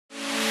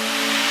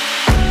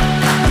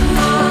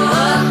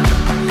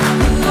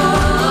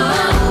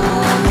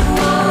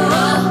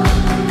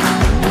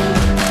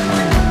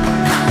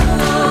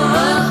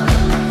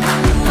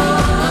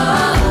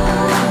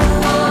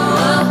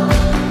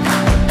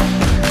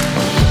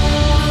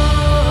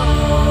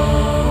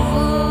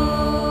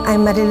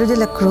I'm Marilu de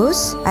la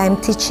Cruz.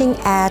 I'm teaching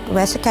at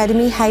West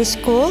Academy High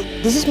School.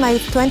 This is my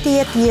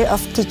 20th year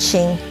of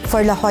teaching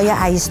for La Joya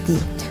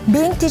ISD.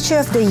 Being Teacher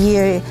of the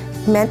Year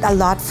meant a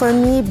lot for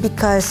me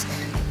because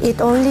it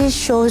only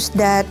shows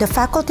that the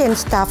faculty and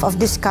staff of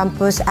this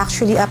campus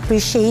actually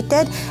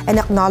appreciated and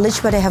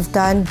acknowledged what I have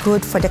done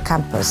good for the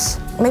campus.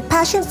 My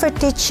passion for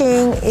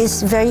teaching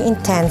is very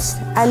intense.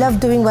 I love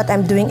doing what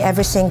I'm doing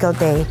every single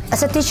day.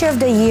 As a Teacher of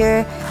the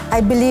Year,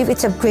 I believe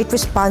it's a great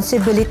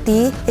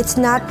responsibility. It's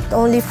not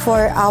only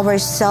for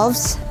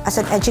ourselves as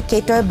an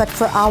educator, but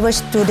for our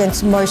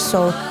students more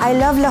so. I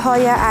love La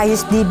Joya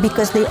ISD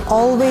because they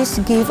always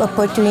give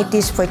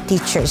opportunities for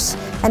teachers.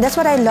 And that's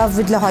what I love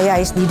with La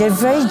Joya ISD. They're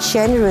very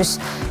generous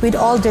with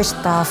all their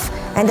staff.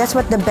 And that's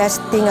what the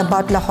best thing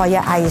about La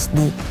Joya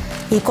ISD.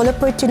 Equal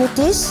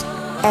opportunities,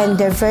 and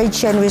they're very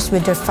generous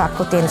with their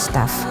faculty and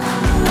staff.